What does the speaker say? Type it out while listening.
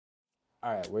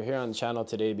All right, we're here on the channel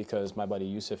today because my buddy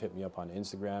Yusuf hit me up on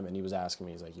Instagram and he was asking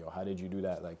me, he's like, yo, how did you do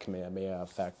that like Kamehameha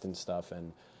effect and stuff?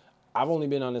 And I've only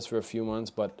been on this for a few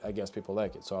months, but I guess people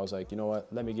like it. So I was like, you know what,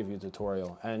 let me give you a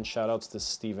tutorial. And shout outs to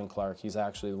Stephen Clark. He's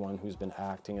actually the one who's been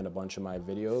acting in a bunch of my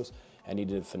videos and he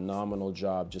did a phenomenal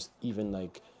job just even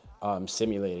like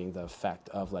simulating the effect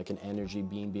of like an energy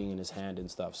being in his hand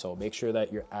and stuff. So make sure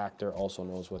that your actor also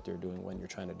knows what they're doing when you're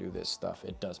trying to do this stuff.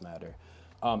 It does matter.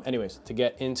 Anyways, to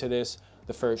get into this,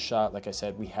 the first shot, like I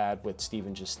said, we had with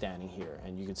Steven just standing here,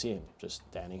 and you can see him just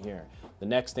standing here. The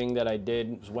next thing that I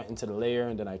did was went into the layer,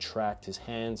 and then I tracked his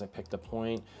hands. I picked a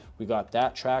point. We got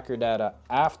that tracker data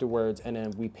afterwards, and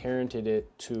then we parented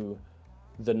it to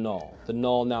the null. The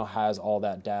null now has all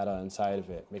that data inside of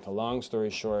it. Make a long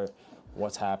story short,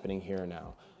 what's happening here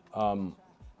now?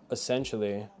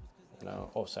 Essentially,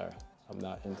 oh, sorry, I'm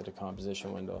not into the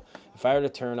composition window. If I were to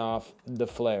turn off the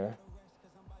flare,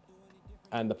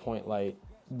 and the point light,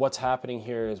 what's happening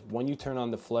here is when you turn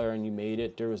on the flare and you made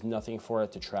it, there was nothing for it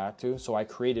to track to. So I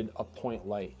created a point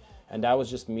light, and that was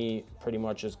just me pretty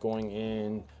much just going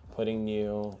in, putting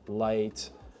new light,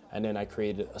 and then I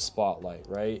created a spotlight,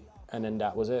 right? And then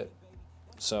that was it.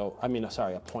 So,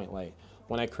 sorry, a point light.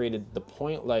 When I created the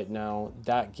point light now,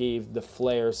 that gave the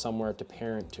flare somewhere to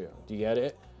parent to. Do you get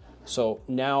it? So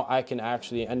now I can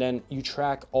actually, and then you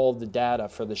track all the data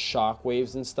for the shock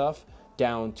waves and stuff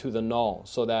down to the null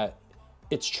so that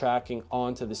it's tracking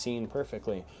onto the scene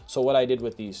perfectly. So what I did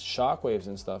with these shock waves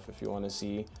and stuff, if you want to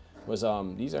see, was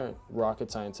these aren't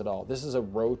rocket science at all. This is a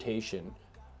rotation,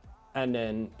 and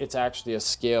then it's actually a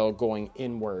scale going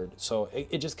inward. So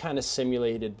it just kind of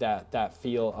simulated that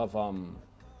feel of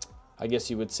I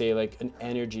guess you would say like an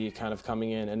energy kind of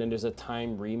coming in, and then there's a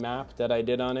time remap that I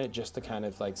did on it just to kind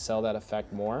of like sell that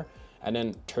effect more. And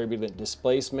then turbulent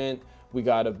displacement, we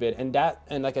got a bit, and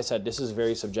like I said, this is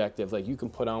very subjective. Like you can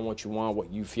put on what you want, what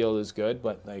you feel is good,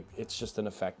 but like it's just an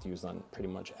effect used on pretty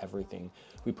much everything.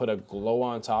 We put a glow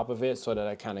on top of it so that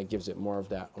it kind of gives it more of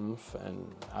that oomph, and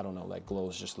I don't know, like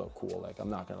glows just look cool. Like I'm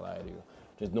not gonna lie to you,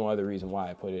 there's no other reason why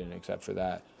I put it in except for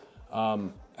that.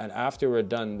 And after we're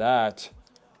done that,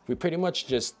 we pretty much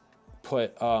just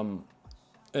put an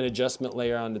adjustment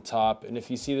layer on the top, and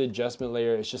if you see the adjustment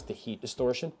layer, it's just the heat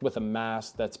distortion with a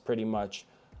mask that's pretty much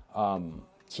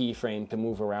keyframe to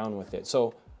move around with it.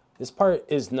 So this part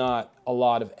is not a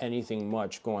lot of anything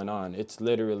much going on. It's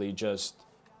literally just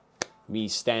me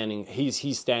standing,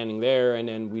 he's standing there, and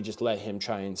then we just let him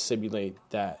try and simulate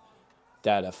that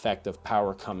effect of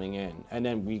power coming in, and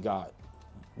then we got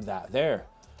that there.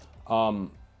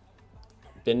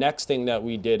 The next thing that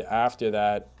we did after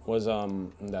that was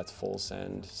that's full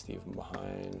send, Steven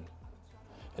behind.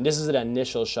 And this is an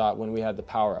initial shot when we had the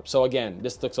power up. So again,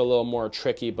 this looks a little more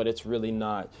tricky, but it's really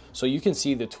not. So you can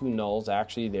see the two nulls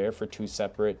actually there for two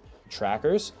separate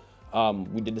trackers.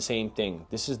 We did the same thing.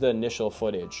 This is the initial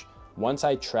footage. Once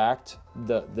I tracked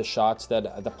the shots,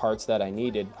 the parts that I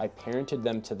needed, I parented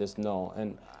them to this null.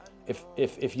 And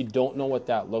if you don't know what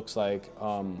that looks like,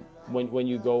 when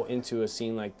you go into a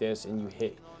scene like this and you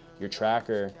hit your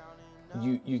tracker,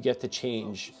 you get to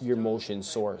change your motion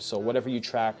source. So whatever you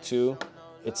track to,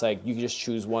 it's like you just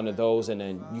choose one of those and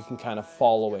then you can kind of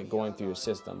follow it going through your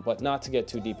system. But not to get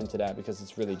too deep into that because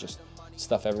it's really just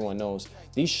stuff everyone knows.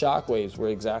 These shock waves were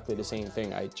exactly the same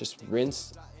thing. I just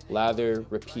rinse, lather,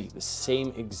 repeat, the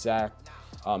same exact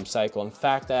cycle. In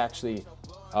fact, I actually,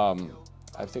 I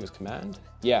think it was command?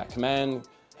 Yeah, command,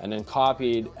 and then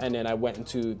copied, and then I went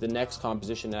into the next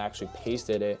composition and actually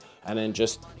pasted it, and then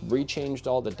just rechanged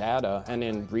all the data and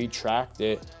then retracked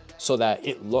it so that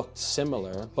it looked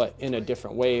similar, but in a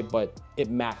different way, but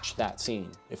it matched that scene,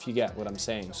 if you get what I'm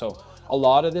saying. So a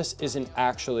lot of this isn't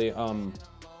actually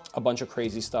a bunch of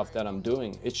crazy stuff that I'm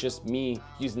doing. It's just me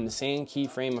using the same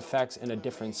keyframe effects in a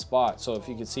different spot. So if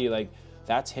you can see, like,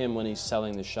 that's him when he's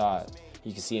selling the shot.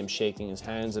 You can see him shaking his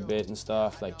hands a bit and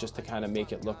stuff, like just to kind of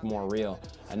make it look more real.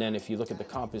 And then if you look at the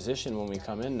composition when we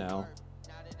come in now,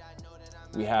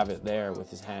 we have it there with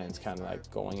his hands kind of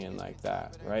like going in like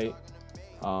that, right?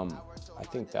 I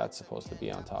think that's supposed to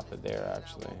be on top of there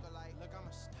actually.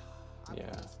 Yeah.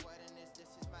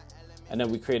 And then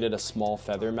we created a small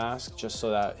feather mask just so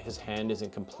that his hand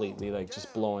isn't completely like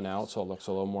just blowing out, so it looks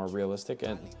a little more realistic.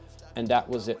 And that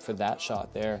was it for that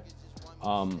shot there.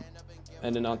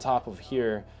 And then on top of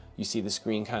here, you see the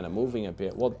screen kind of moving a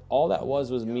bit. Well, all that was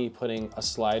me putting a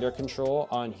slider control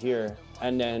on here.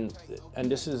 And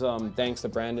this is thanks to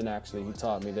Brandon, actually. He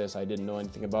taught me this. I didn't know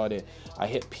anything about it. I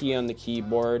hit P on the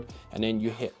keyboard, and then you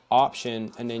hit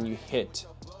Option, and then you hit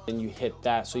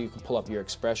that so you can pull up your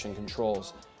expression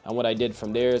controls. And what I did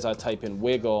from there is I type in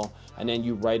wiggle, and then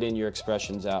you write in your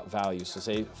expressions out value. So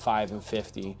say 5 and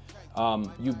 50.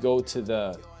 You go to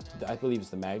the, I believe it's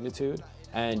the magnitude,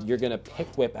 and you're gonna pick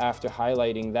whip after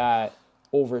highlighting that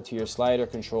over to your slider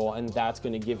control, and that's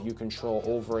gonna give you control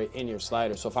over it in your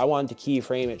slider. So if I wanted to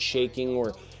keyframe it shaking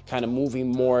or kind of moving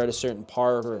more at a certain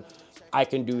part, or I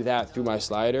can do that through my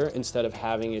slider instead of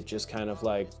having it just kind of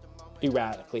like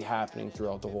erratically happening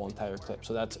throughout the whole entire clip.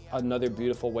 So that's another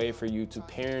beautiful way for you to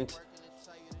parent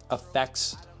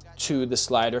effects to the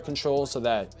slider control so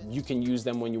that you can use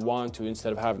them when you want to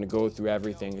instead of having to go through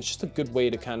everything. It's just a good way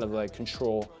to kind of like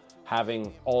control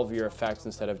having all of your effects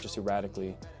instead of just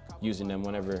erratically using them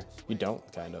whenever you don't,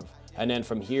 kind of. And then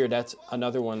from here, that's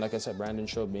another one. Like I said, Brandon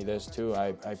showed me this too.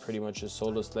 I pretty much just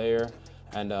sold this layer,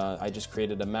 and I just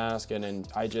created a mask, and then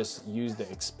I just used the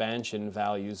expansion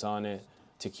values on it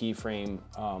to keyframe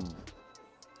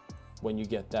when you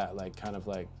get that like kind of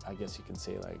like, I guess you can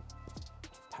say like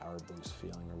power boost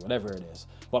feeling or whatever it is.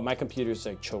 But my computer's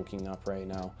like choking up right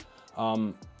now.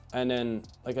 And then,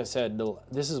 like I said,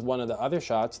 this is one of the other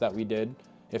shots that we did,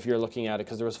 if you're looking at it,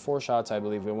 because there was 4 shots, I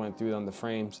believe, we went through on the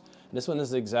frames. And this one is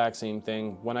the exact same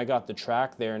thing. When I got the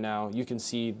track there now, you can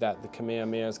see that the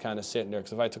Kamehameha is kind of sitting there,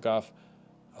 because if I took off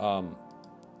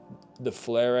the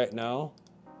flare right now,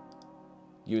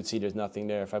 you would see there's nothing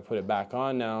there. If I put it back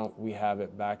on now, we have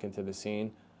it back into the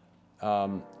scene.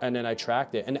 And then I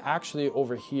tracked it. And actually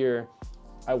over here,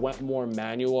 I went more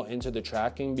manual into the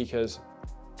tracking, because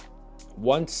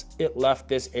once it left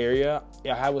this area,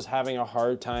 I was having a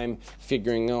hard time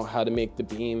figuring out how to make the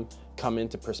beam come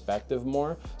into perspective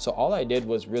more. So all I did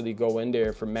was really go in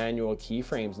there for manual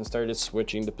keyframes and started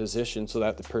switching the position so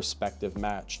that the perspective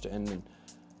matched. And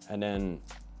then,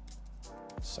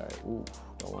 sorry, ooh,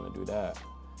 don't want to do that.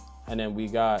 And then we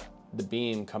got the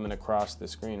beam coming across the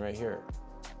screen right here.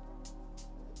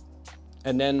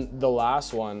 And then the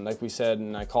last one, like we said,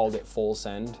 and I called it full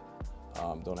send.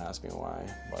 Don't ask me why,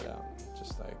 but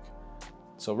just like,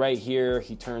 so right here,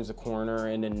 he turns the corner,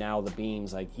 and then now the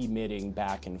beam's like emitting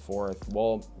back and forth.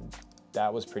 Well,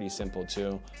 that was pretty simple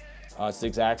too. It's the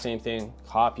exact same thing,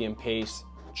 copy and paste,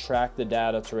 track the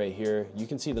data to right here. You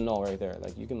can see the null right there.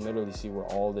 Like you can literally see where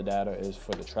all the data is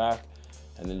for the track,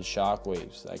 and then the shock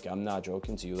waves. Like I'm not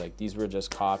joking to you, like these were just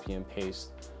copy and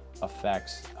paste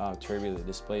effects, turbulent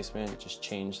displacement, just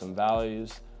change some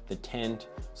values, the tint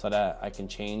so that I can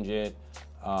change it,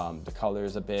 the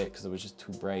colors a bit because it was just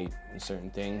too bright in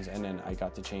certain things, and then I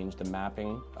got to change the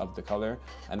mapping of the color,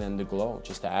 and then the glow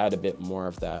just to add a bit more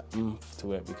of that oomph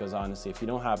to it, because honestly if you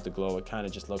don't have the glow, it kind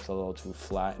of just looks a little too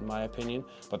flat in my opinion.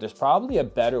 But there's probably a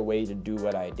better way to do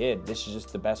what I did. This is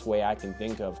just the best way I can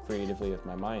think of creatively with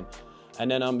my mind.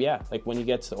 And then yeah, like when you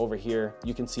get to over here,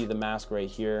 you can see the mask right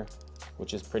here,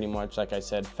 which is pretty much, like I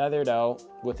said, feathered out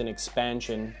with an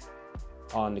expansion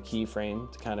on the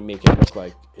keyframe to kind of make it look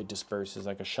like it disperses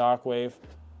like a shock wave.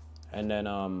 And then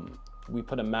we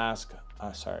put a mask,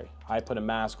 I put a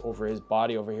mask over his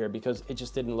body over here because it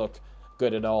just didn't look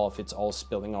good at all if it's all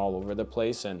spilling all over the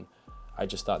place, and I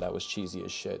just thought that was cheesy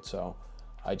as shit. So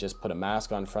I just put a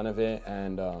mask on front of it,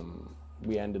 and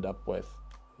we ended up with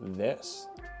this.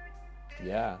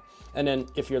 Yeah. And then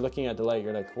if you're looking at the light,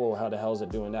 you're like, whoa, how the hell is it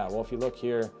doing that? Well, if you look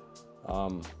here,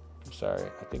 sorry,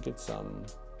 I think it's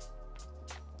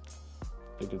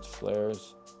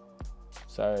flares.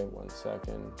 Sorry, 1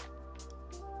 second.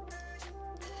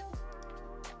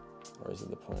 Or is it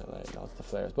the point light? No, it's the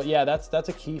flares. But yeah, that's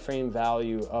a keyframe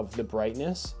value of the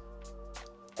brightness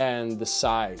and the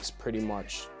size pretty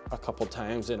much a couple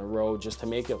times in a row just to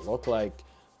make it look like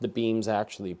the beam's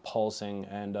actually pulsing.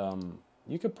 And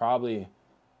you could probably,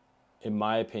 in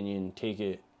my opinion, take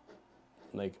it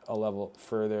like a level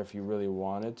further if you really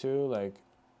wanted to. Like,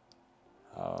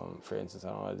 for instance, I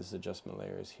don't know why this adjustment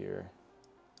layer is here.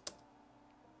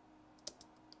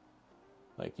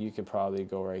 Like you could probably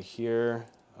go right here.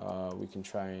 We can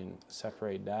try and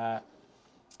separate that.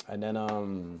 And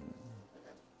then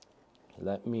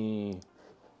let me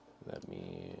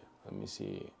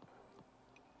see.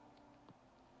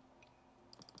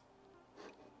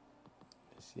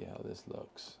 Let's see how this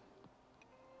looks.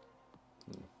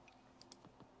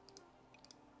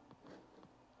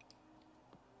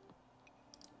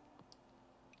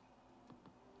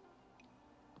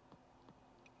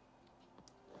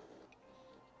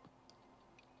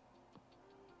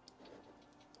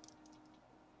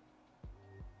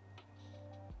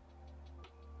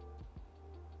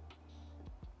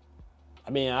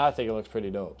 I mean, I think it looks pretty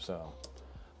dope, so.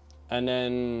 And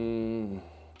then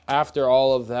after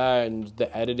all of that and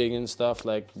the editing and stuff,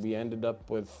 like we ended up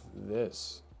with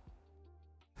this.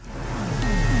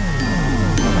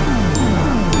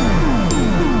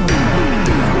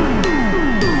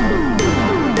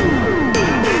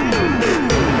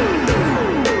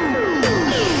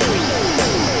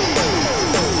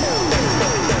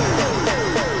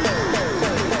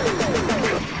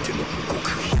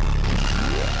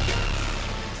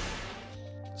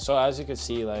 So as you can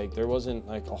see, like there wasn't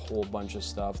like a whole bunch of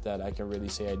stuff that I can really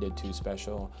say I did too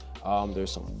special.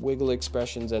 There's some wiggle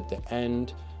expressions at the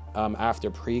end. After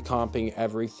pre-comping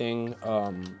everything,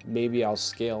 maybe I'll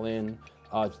scale in.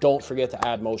 Don't forget to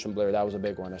add motion blur. That was a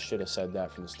big one. I should have said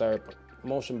that from the start, but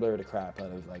motion blur the crap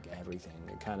out of like everything.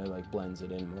 It kind of like blends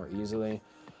it in more easily.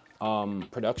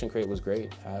 Production Crate was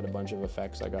great. I had a bunch of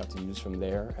effects I got to use from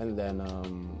there. And then,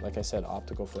 like I said,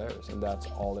 optical flares. And that's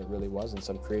all it really was. And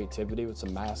some creativity with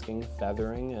some masking,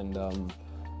 feathering, and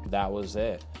that was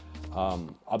it.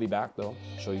 I'll be back though.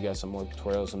 Show you guys some more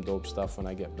tutorials, some dope stuff when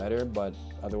I get better. But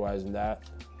otherwise than that,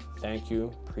 thank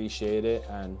you, appreciate it,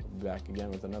 and be back again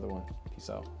with another one.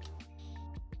 Peace out.